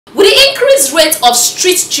With the increased rate of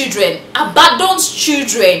street children, abandoned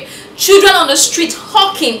children, children on the street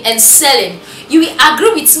hawking and selling, you will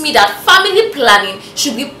agree with me that family planning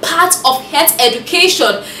should be part of health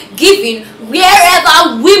education given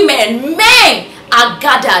wherever women, men are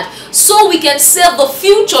gathered, so we can save the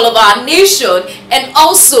future of our nation and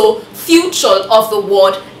also future of the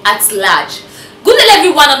world at large. Good day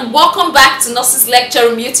everyone, and welcome back to Nurses Lecture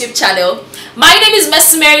Room YouTube channel. My name is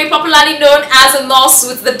Miss Mary, popularly known as a nurse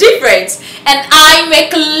with the difference, and I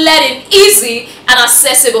make learning easy and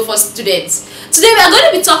accessible for students. Today we are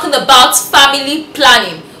going to be talking about family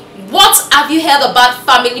planning. What have you heard about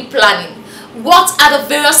family planning? What are the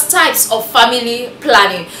various types of family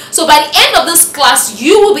planning? So by the end of this class,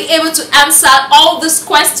 you will be able to answer all these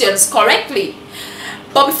questions correctly.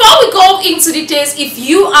 But before we go into details, if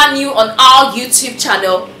you are new on our YouTube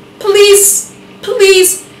channel, please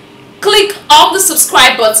click on the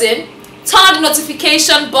subscribe button, turn on the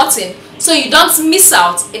notification button so you don't miss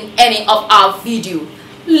out in any of our video.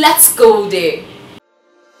 Let's go there.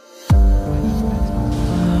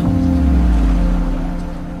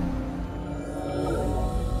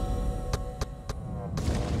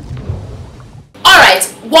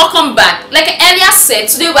 Alright, welcome back. Like I earlier said,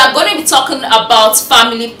 today we are going to be talking about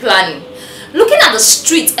family planning. Looking at the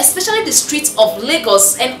streets, especially the streets of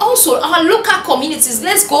Lagos and also our local communities,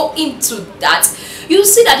 let's go into that. You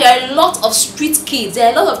see that there are a lot of street kids, there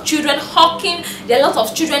are a lot of children hawking, there are a lot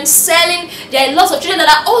of children selling, there are a lot of children that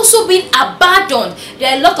are also being abandoned,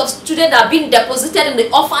 there are a lot of students that are being deposited in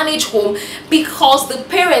the orphanage home because the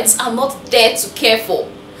parents are not there to care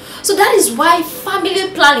for. So that is why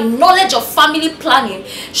family planning, knowledge of family planning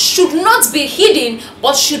should not be hidden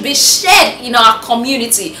but should be shared in our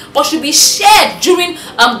community, but should be shared during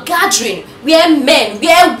gathering where men,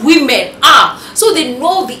 where women are, so they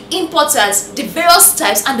know the importance, the various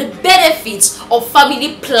types and the benefits of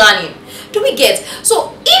family planning. Do we get?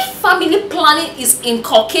 So if family planning is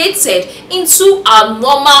inculcated into our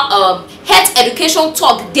normal health education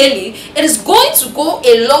talk daily, it is going to go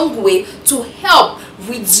a long way to help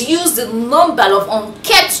reduce the number of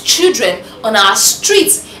unkept children on our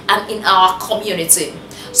streets and in our community.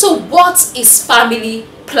 So what is family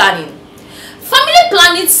planning? Family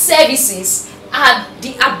planning services are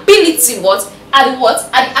the ability the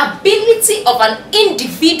ability of an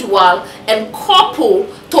individual and couple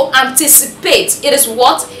to anticipate. It is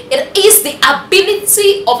what? It is the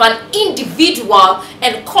ability of an individual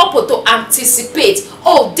and couple to anticipate.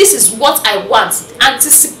 Oh, this is what I want.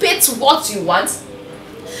 Anticipate what you want.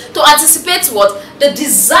 To anticipate what? The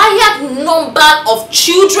desired number of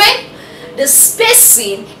children, the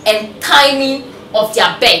spacing and timing of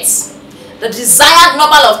their births. The desired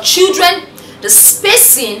number of children, the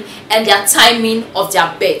spacing and their timing of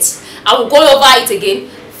their births. I will go over it again.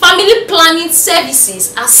 Family planning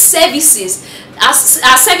services are services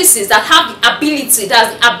that have the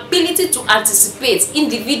ability, to anticipate,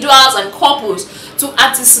 individuals and couples to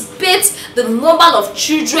anticipate the number of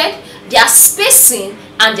children, their spacing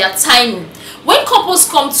and their timing. When couples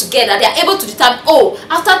come together, they are able to determine, oh,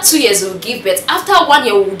 after 2 years we will give birth, after 1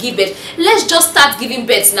 year we will give birth. Let's just start giving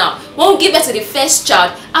birth now. When we give birth to the first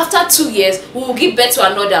child, after 2 years we will give birth to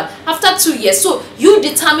another, after 2 years. So you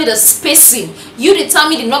determine the spacing, you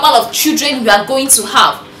determine the number of children you are going to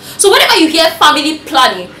have. So whenever you hear family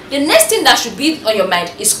planning, the next thing that should be on your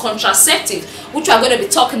mind is contraceptive, which we are going to be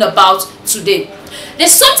talking about today.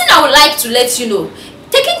 There's something I would like to let you know.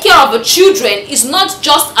 Taking care of the children is not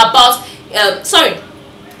just about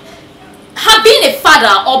being a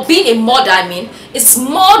father or being a mother. It's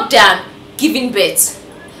more than giving birth.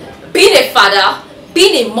 Being a father,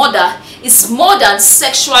 being a mother is more than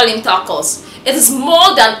sexual intercourse. It is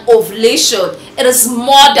more than ovulation. It is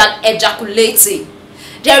more than ejaculating.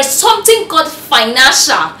 There is something called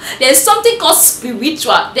financial, there is something called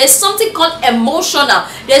spiritual, there is something called emotional,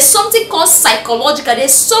 there is something called psychological, there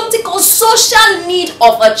is something called social need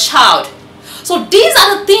of a child. So these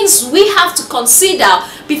are the things we have to consider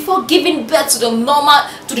before giving birth to the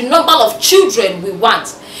number of children we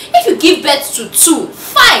want. If you give birth to 2,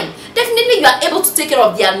 fine, definitely you are able to take care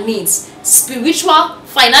of their needs, spiritual,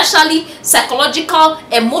 financially, psychological,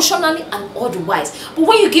 emotionally and otherwise. But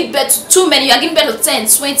when you give birth to too many, you are giving birth to 10,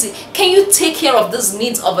 20, can you take care of these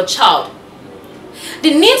needs of a child?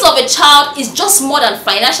 The needs of a child is just more than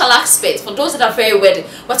financial aspects. For those that are very wealthy,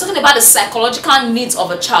 we're talking about the psychological needs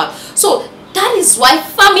of a child. So that is why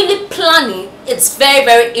family planning is very,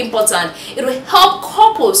 very important. It will help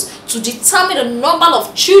couples to determine the number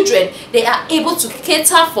of children they are able to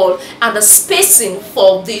cater for and the spacing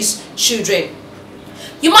for these children.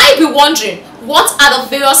 You might be wondering, what are the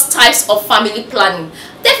various types of family planning?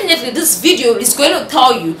 definitely this video is going to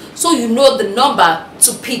tell you, so you know the number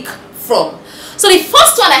to pick from. So the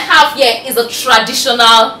first one I have here is the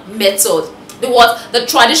traditional method. The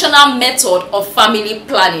traditional method of family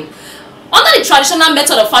planning. Under the traditional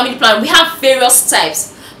method of family planning, we have various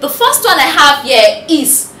types. The first one I have here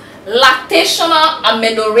is lactational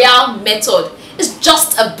amenorrheal method. It's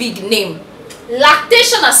just a big name.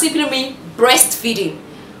 Lactation simply means breastfeeding.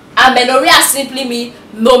 Amenorrhea simply means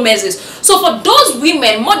no menses. So for those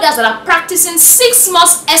women, mothers that are practicing 6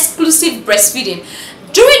 months exclusive breastfeeding,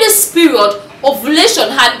 during this period,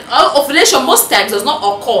 ovulation most times does not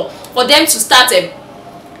occur for them to start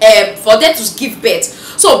for them to give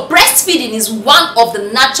birth. So breastfeeding is one of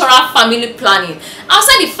the natural family planning.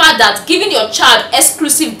 Outside the fact that giving your child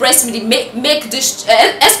exclusive breast milk make this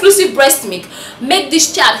exclusive breast milk make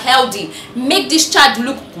this child healthy, make this child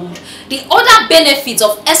look good, the other benefit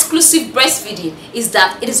of exclusive breastfeeding is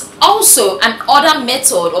that it is also another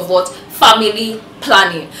method of what family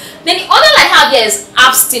planning. Then the other I have here is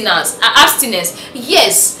abstinence.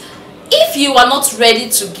 Yes, if you are not ready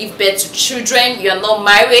to give birth to children, you are not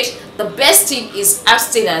married, the best thing is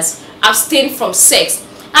abstinence. Abstain from sex.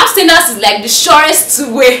 Abstinence is like the surest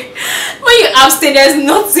way. When you abstain, there's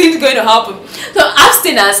nothing going to happen. So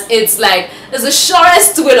abstinence, it's the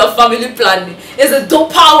surest way of family planning. It's a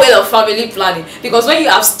doper way of family planning, because when you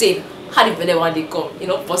abstain, how do you when they come? You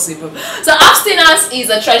know, possible. So abstinence is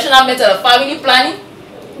a traditional method of family planning.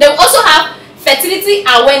 They also have fertility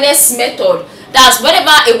awareness method. That's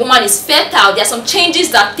whenever a woman is fertile, there are some changes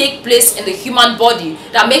that take place in the human body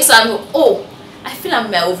that makes her know, oh, I feel I'm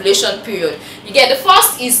in my ovulation period. You get, the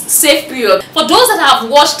first is safe period. For those that have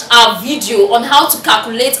watched our video on how to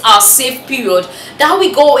calculate our safe period, that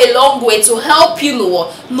will go a long way to help you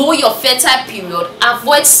know your fertile period,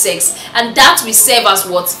 avoid sex, and that will serve as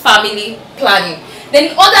what? Family planning.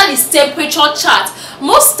 Then the other is temperature chart.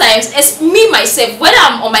 Most times, as me myself, when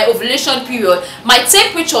I'm on my ovulation period, my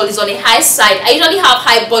temperature is on the high side. I usually have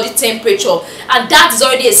high body temperature, and that is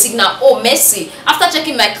already a signal, oh mercy. After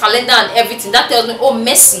checking my calendar and everything, that tells me, oh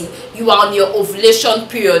mercy, you are on your ovulation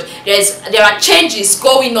period. There are changes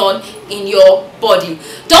going on in your body.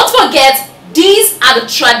 Don't forget, these are the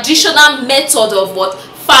traditional method of what?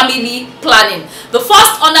 Family planning. The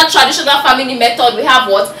first under traditional family method, we have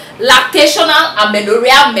what? Lactational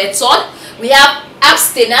amenorrheal method. We have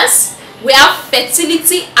abstinence. We have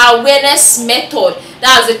fertility awareness method.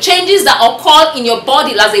 That is the changes that occur in your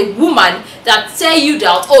body as a woman that tell you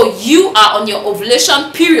that, oh, you are on your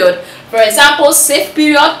ovulation period. For example, safe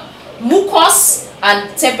period, mucus,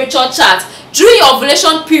 and temperature chart. During your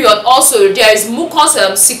ovulation period also, there is mucus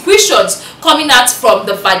secretions coming out from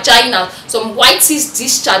the vagina. Some whitish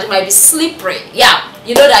discharge, might be slippery. Yeah,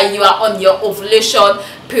 you know that you are on your ovulation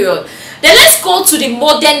period. Then let's go to the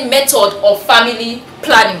modern method of family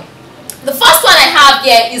planning. The first one I have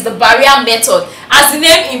here is the barrier method. As the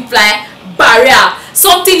name implies, barrier.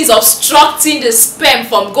 Something is obstructing the sperm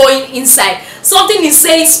from going inside. Something is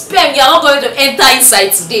saying, sperm, you are not going to enter inside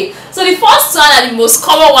today. So the first one and the most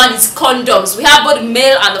common one is condoms. We have both the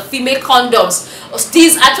male and the female condoms.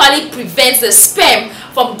 This actually prevents the sperm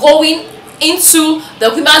from going into the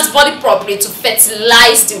woman's body properly to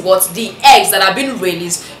fertilize the eggs that have been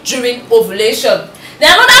released during ovulation.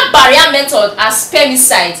 Then another barrier method are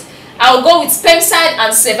spermicides. I will go with spermicide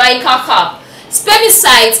and cervical cap.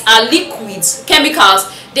 Spermicides are liquids,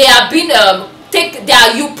 chemicals. They are being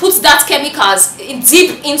you put that chemicals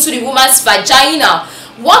deep into the woman's vagina.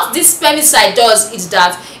 What this spermicide does is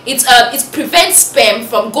that it prevents sperm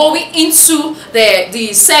from going into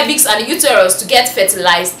the cervix and the uterus to get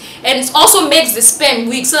fertilized, and it also makes the sperm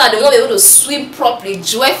weak so that they will not be able to swim properly,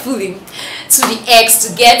 joyfully to the eggs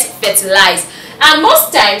to get fertilized. And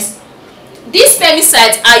most times, these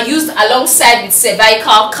spermicides are used alongside with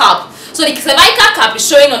cervical cap. So the cervical cap is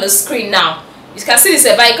showing on the screen now. You can see the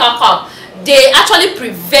cervical cap. They actually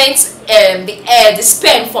prevent the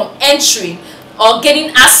sperm from entering or getting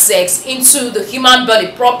access into the human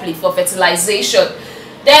body properly for fertilization.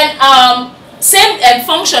 Then same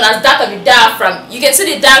function as that of the diaphragm. You can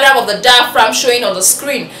see the diagram of the diaphragm showing on the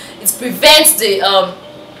screen. It prevents the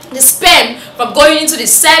sperm from going into the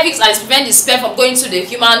cervix, and it prevents the sperm from going into the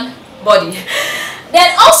human body.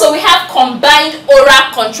 Then also we have combined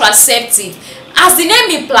oral contraceptive. As the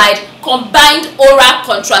name implied, combined oral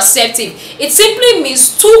contraceptive. It simply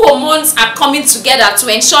means two hormones are coming together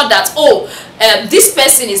to ensure that, this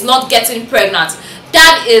person is not getting pregnant.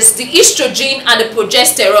 That is the estrogen and the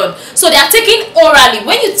progesterone. So they are taken orally.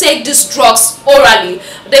 When you take these drugs orally,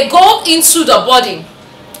 they go into the body.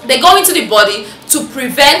 They go into the body to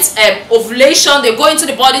prevent ovulation. They go into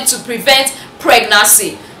the body to prevent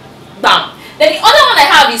pregnancy. Bam. Then the other one I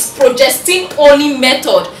have is progestin only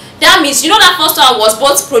method. That means, you know, that first one was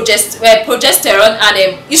both progesterone and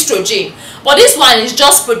estrogen, but this one is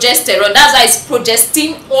just progesterone. That's why it's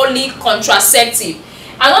progestin only contraceptive.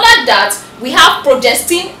 Another that we have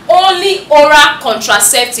progestin only oral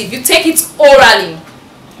contraceptive. You take it orally.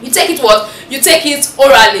 You take it what? You take it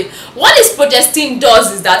orally. What this progestin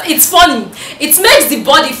does is that it's funny. It makes the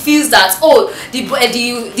body feels that, oh, the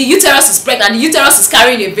uterus is pregnant, the uterus is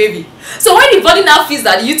carrying a baby. So when the body now feels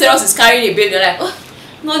that the uterus is carrying a baby, they're like, oh,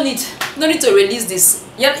 no need to release this.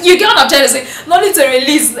 You get what I'm trying to say? No need to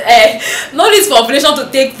release, no need for ovulation to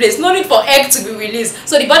take place, no need for egg to be released.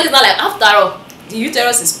 So the body is not like, after all, the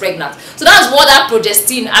uterus is pregnant. So that's what that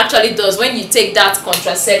progestin actually does when you take that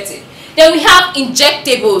contraceptive. Then we have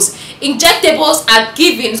injectables. Injectables are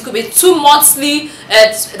given, it could be 2 monthly,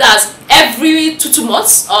 that's every 2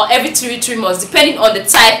 months or every 3 months, depending on the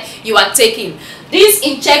type you are taking. These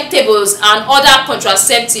injectables and other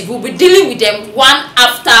contraceptive, we'll be dealing with them one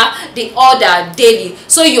after the other daily,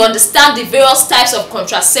 so you understand the various types of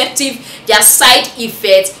contraceptive, their side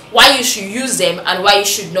effects, why you should use them and why you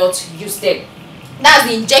should not use them. That's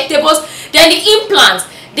the injectables. Then the implants.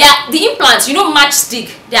 The implants, you know, matchstick,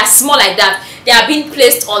 they are small like that. They are being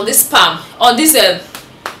placed on this palm, on this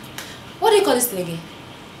what do you call this thing again?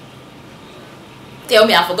 Tell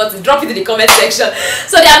me, I forgot to drop it in the comment section.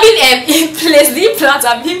 So they are being in place. The implants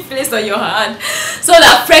are being placed on your hand so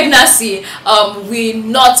that pregnancy will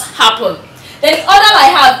not happen. Then the other I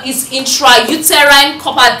have is intrauterine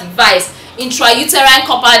copper device. Intrauterine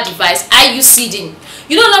copper device, IUCD.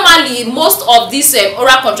 You know, normally most of these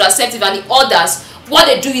oral contraceptive and the others, what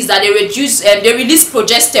they do is that they release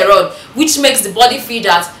progesterone, which makes the body feel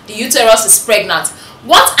that the uterus is pregnant.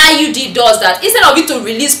 What IUD does that, instead of it to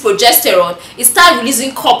release progesterone, it starts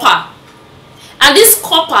releasing copper, and this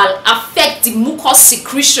copper affects the mucus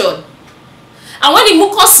secretion. And when the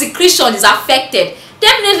mucus secretion is affected,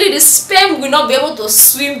 definitely the sperm will not be able to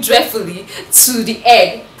swim joyfully to the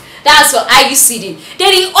egg. That's for IUCD.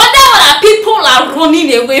 Then the other one that people are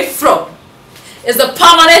running away from is the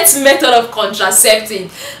permanent method of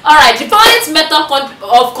contraceptive. Alright, the permanent method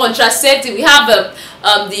of contraceptive, we have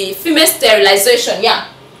the female sterilization. Yeah,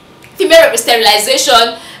 female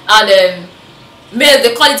sterilization, and male,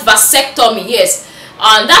 they call it vasectomy. Yes,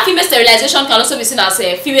 and that female sterilization can also be seen as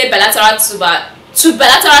a female bilateral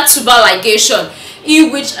tubal ligation,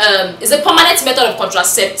 in which is a permanent method of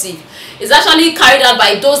contraceptive. It's actually carried out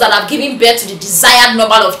by those that have given birth to the desired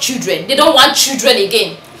number of children. They don't want children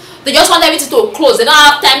again. They just want everything to close. They don't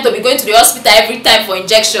have time to be going to the hospital every time for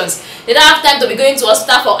injections. They don't have time to be going to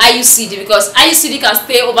hospital for IUCD, because IUCD can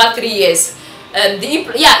stay over 3 years.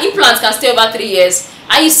 Implants can stay over 3 years.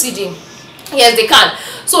 IUCD, yes, they can.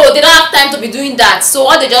 So they don't have time to be doing that. So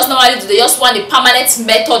what they just normally do, they just want the permanent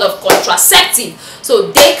method of contraceptive,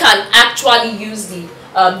 so they can actually use the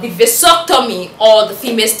vasectomy or the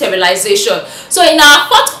female sterilization. So in our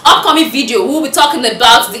upcoming video, we will be talking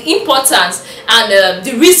about the importance and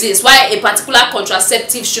the reasons why a particular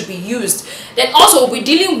contraceptive should be used. Then also we'll be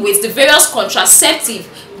dealing with the various contraceptive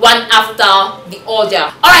one after the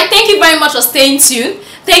other. Alright, thank you very much for staying tuned.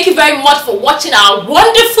 Thank you very much for watching our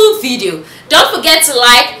wonderful video. Don't forget to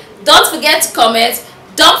like, don't forget to comment,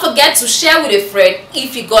 don't forget to share with a friend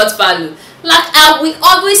if you got value. Like we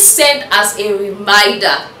always send as a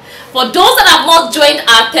reminder, for those that have not joined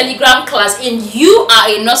our Telegram class and you are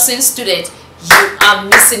a nursing student, you are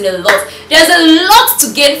missing a lot. There's a lot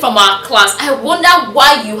to gain from our class. I wonder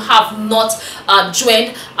why you have not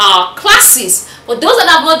joined our classes. For those that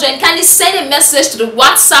have not joined, kindly send a message to the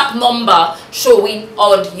WhatsApp number showing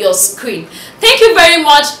on your screen. Thank you very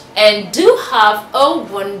much, and do have a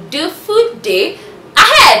wonderful day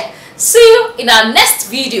ahead. See you in our next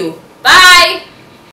video. Bye.